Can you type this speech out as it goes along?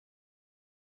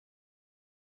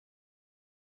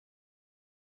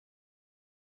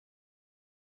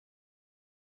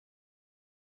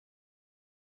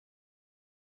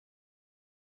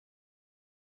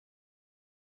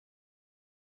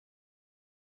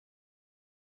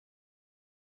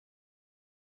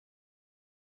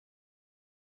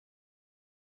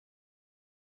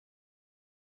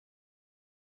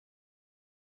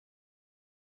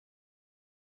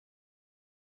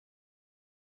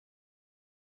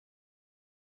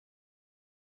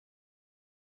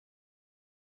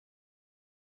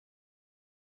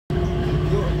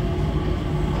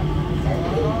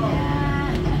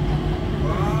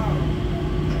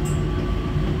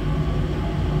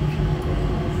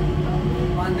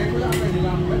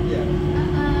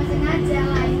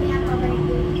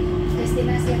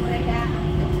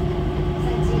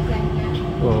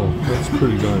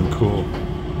pretty darn cool.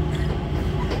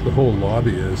 The whole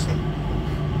lobby is.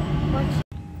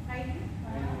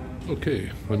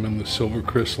 Okay, I'm in the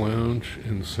Silverkris lounge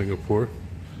in Singapore,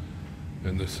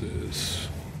 and this is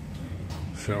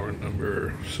shower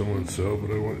number so-and-so,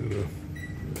 but I want you to,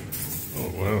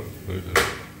 oh wow, look at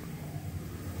that.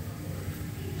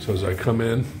 So as I come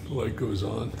in, the light goes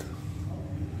on.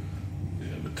 We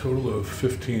have a total of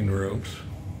 15 rooms.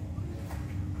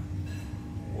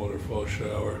 Waterfall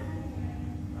shower.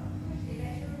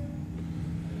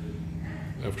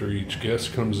 After each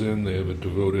guest comes in, they have a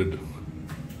devoted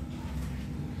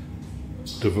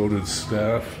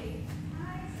staff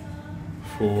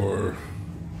for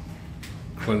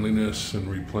cleanliness and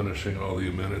replenishing all the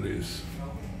amenities.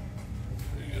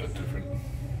 You got different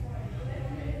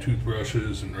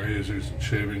toothbrushes and razors and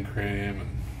shaving cream and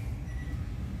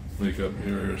makeup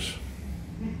mirrors.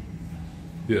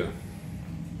 Yeah.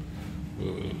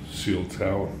 Sealed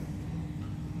towel.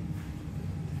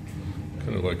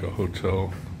 Kind of like a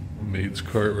hotel maid's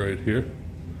cart right here.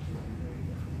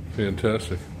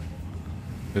 Fantastic.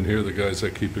 And here are the guys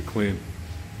that keep it clean.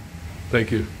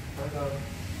 Thank you.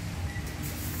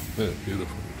 Yeah,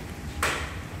 beautiful.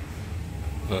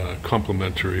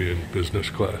 Complimentary in business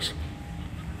class.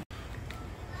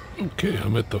 Okay,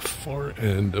 I'm at the far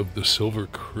end of the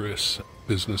Silverkris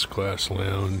business class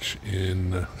lounge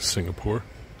in Singapore.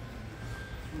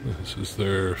 This is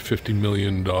their $50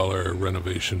 million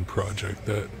renovation project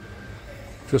that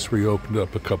just reopened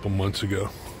up a couple months ago.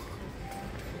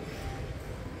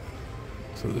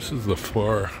 So this is the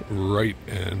far right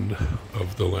end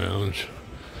of the lounge.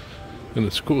 And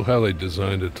it's cool how they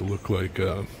designed it to look like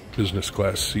business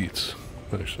class seats,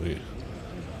 actually,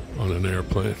 on an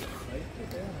airplane.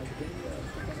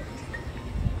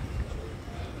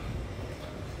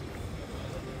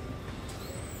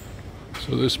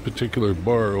 So this particular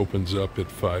bar opens up at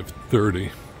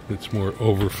 5:30. It's more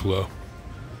overflow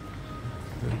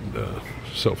and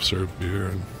self-serve beer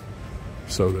and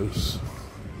sodas.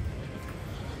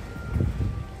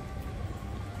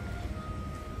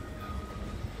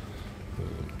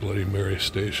 Bloody Mary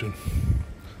station.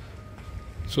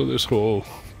 So this whole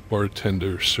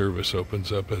bartender service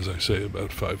opens up, as I say,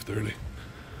 about 5:30.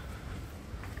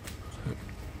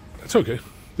 That's okay.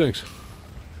 Thanks.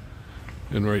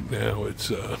 And right now it's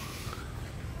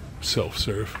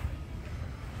self-serve.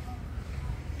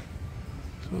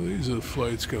 So these are the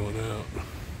flights going out.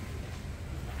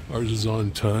 Ours is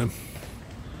on time,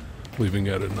 leaving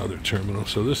at another terminal.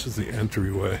 So this is the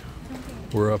entryway.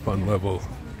 We're up on level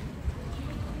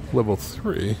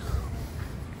 3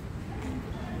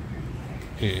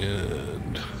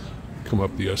 and come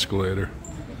up the escalator.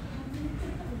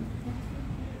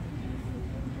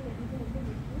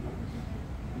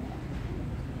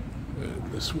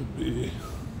 And this would be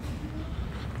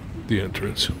the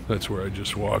entrance. That's where I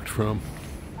just walked from.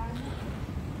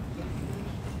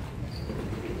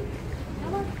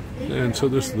 And so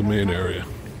this is the main area.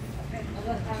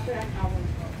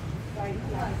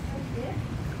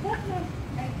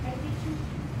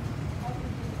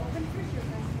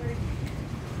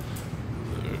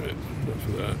 Alright, enough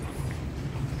of that.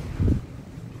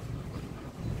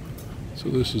 So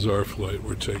this is our flight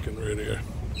we're taking right here.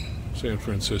 San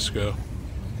Francisco.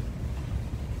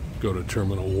 Go to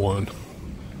Terminal 1,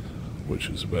 which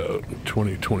is about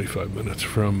 20-25 minutes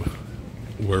from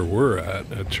where we're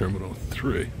at Terminal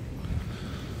 3.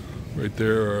 Right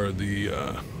there are the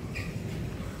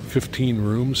 15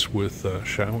 rooms with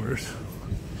showers.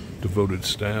 Devoted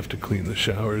staff to clean the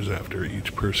showers after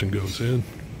each person goes in.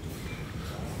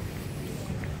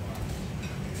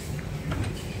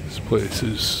 This place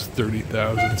is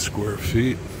 30,000 square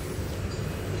feet.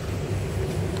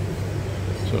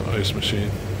 So ice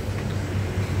machine.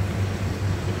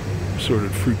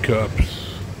 Assorted fruit cups.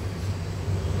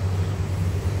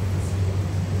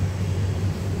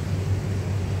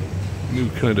 New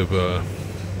kind of I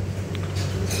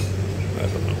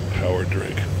don't know, power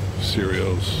drink.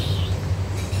 Cereals,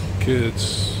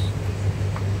 kids,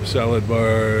 salad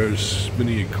bars,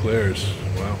 mini eclairs.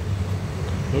 Wow.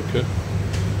 Okay.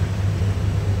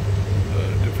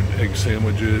 Different egg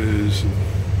sandwiches, and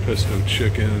pesto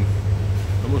chicken.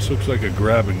 Almost looks like a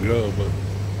grab and go, but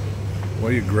why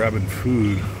are you grabbing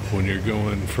food when you're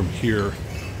going from here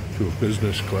to a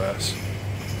business class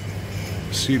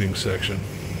seating section?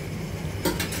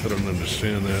 I don't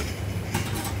understand that.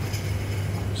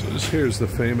 So this here is the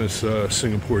famous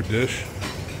Singapore dish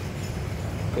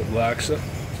called laksa.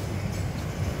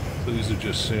 So these are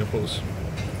just samples.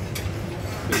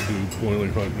 They do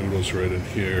boiling hot noodles right in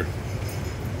here,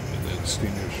 and then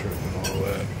steam your shrimp and all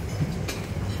that.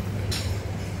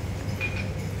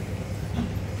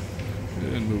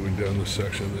 And moving down the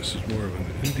section, this is more of an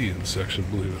Indian section,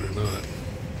 believe it or not.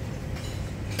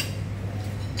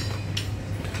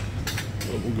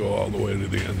 But we'll go all the way to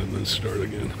the end and then start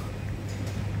again.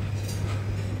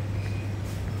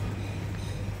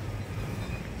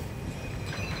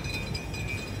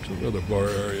 It's another bar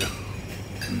area.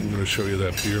 I'm going to show you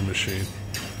that beer machine.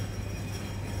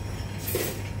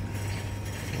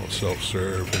 All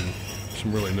self-serve and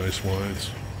some really nice wines.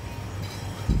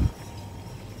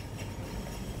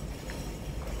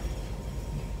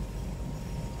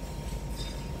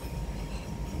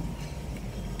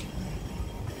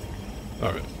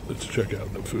 Alright, let's check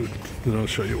out the food. And I'll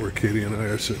show you where Keti and I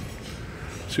are sitting.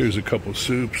 So here's a couple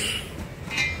soups.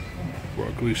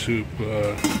 Broccoli soup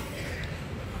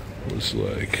was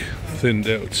like thinned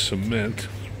out cement,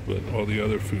 but all the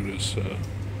other food is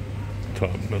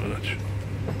top notch.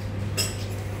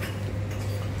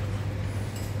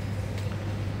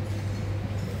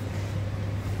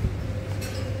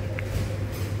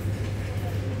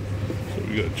 So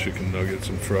we got chicken nuggets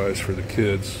and fries for the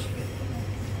kids.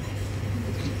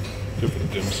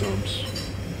 Different dim sums.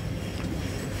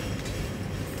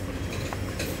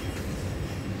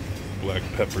 Black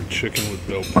pepper chicken with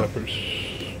bell peppers.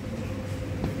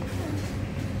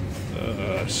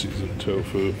 Seasoned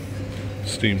tofu.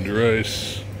 Steamed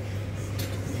rice.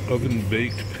 Oven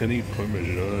baked penny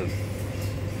parmesan.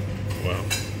 Wow.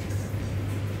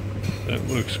 That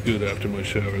looks good after my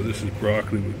shower. This is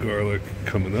broccoli with garlic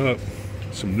coming up.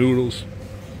 Some noodles.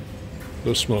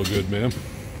 Those smell good, ma'am.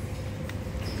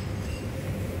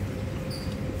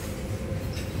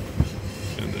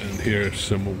 Here's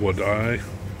some wadai,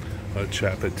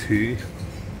 chapati,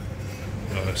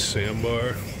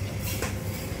 sambar,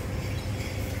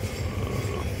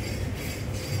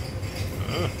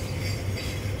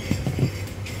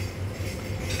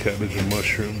 cabbage and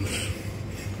mushrooms.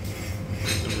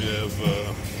 Then we have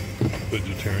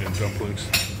vegetarian dumplings,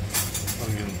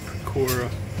 onion pakora,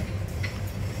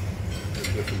 and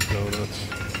different donuts.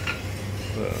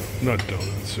 Not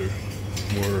donuts, they're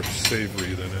more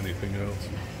savory than anything else.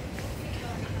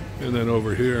 And then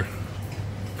over here,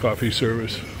 coffee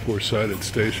service, four-sided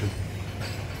station.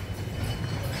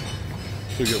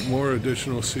 So you got more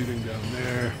additional seating down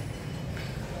there.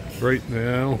 Right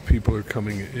now, people are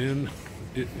coming in.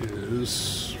 It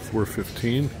is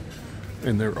 4:15,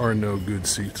 and there are no good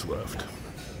seats left.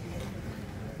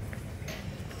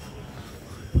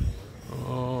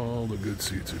 All the good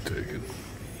seats are taken.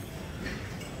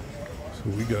 So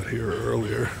we got here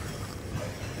earlier.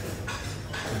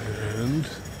 And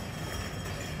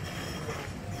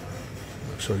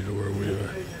I'll show you where we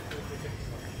are.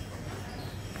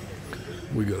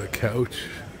 We got a couch.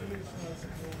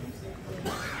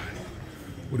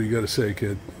 What do you got to say,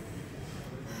 kid?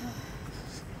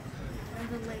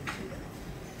 Another leg to go.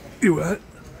 You what?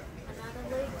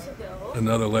 Another leg to go.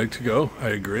 Another leg to go? I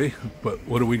agree. But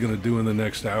what are we going to do in the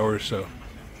next hour or so?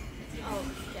 Oh,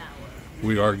 shower.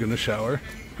 We are going to shower,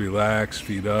 relax,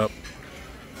 feet up.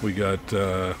 We got,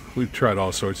 we've tried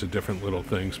all sorts of different little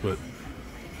things, but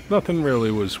nothing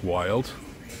really was wild.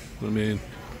 I mean,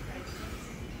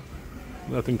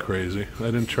 nothing crazy. I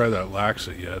didn't try that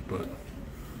laxate yet, but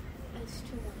It's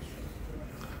too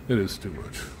much. it is too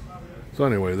much. So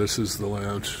anyway, this is the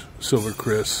lounge,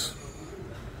 Silverkris,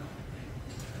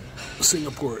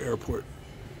 Singapore Airport.